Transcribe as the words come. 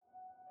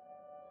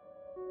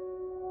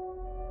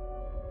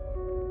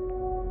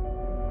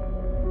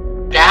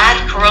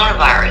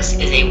virus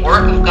is a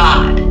work of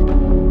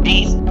God.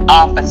 These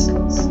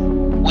officers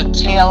would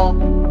tell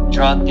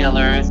drug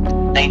dealers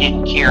they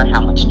didn't care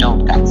how much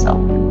dope got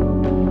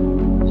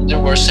sold. There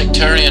were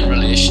sectarian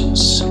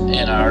relations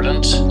in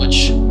Ireland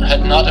which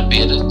had not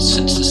abated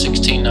since the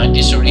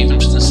 1690s or even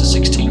since the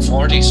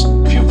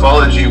 1640s. If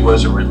ufology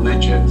was a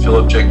religion,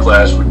 Philip J.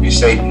 Klass would be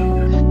Satan.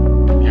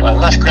 I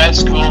left grad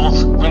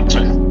school, went to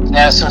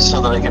NASA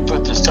so that I could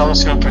put this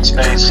telescope in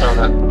space so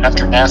that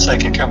after NASA I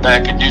could come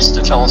back and use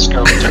the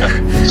telescope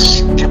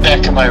to get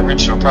back to my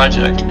original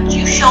project.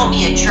 You show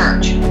me a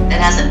church that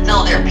hasn't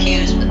filled their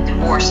pews with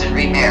divorce and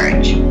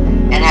remarriage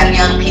and have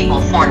young people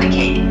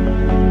fornicating.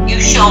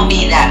 You show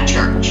me that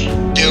church.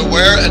 There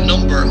were a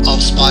number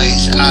of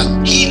spies,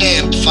 and he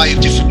named 5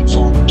 different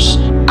informants.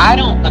 I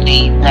don't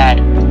believe that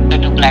the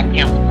New Black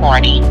Panther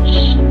Party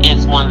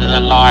is one of the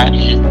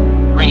largest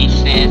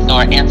racist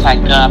or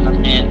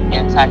anti-government,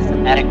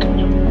 anti-Semitic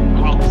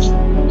groups.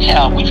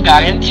 Hell, we've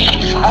got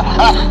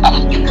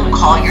Antifa. You can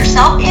call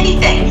yourself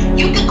anything.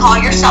 You can call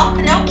yourself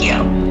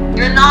Pinocchio.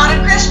 You're not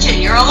a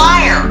Christian. You're a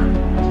liar.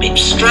 It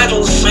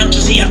straddles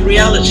fantasy and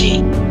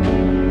reality.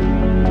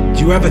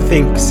 Do you ever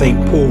think St.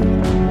 Paul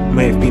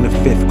may have been a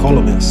 5th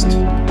columnist?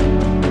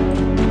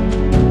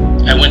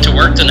 I went to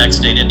work the next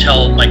day to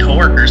tell my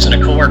coworkers, and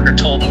a coworker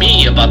told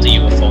me about the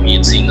UFO he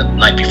had seen the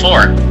night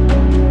before.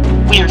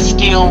 We are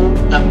still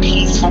the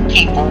peaceful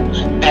people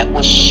that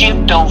was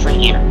shipped over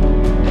here.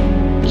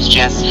 It's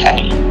just,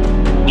 hey,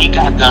 we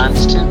got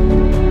guns too.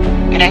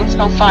 It ain't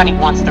so funny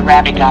once the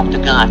rabbit got the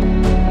gun.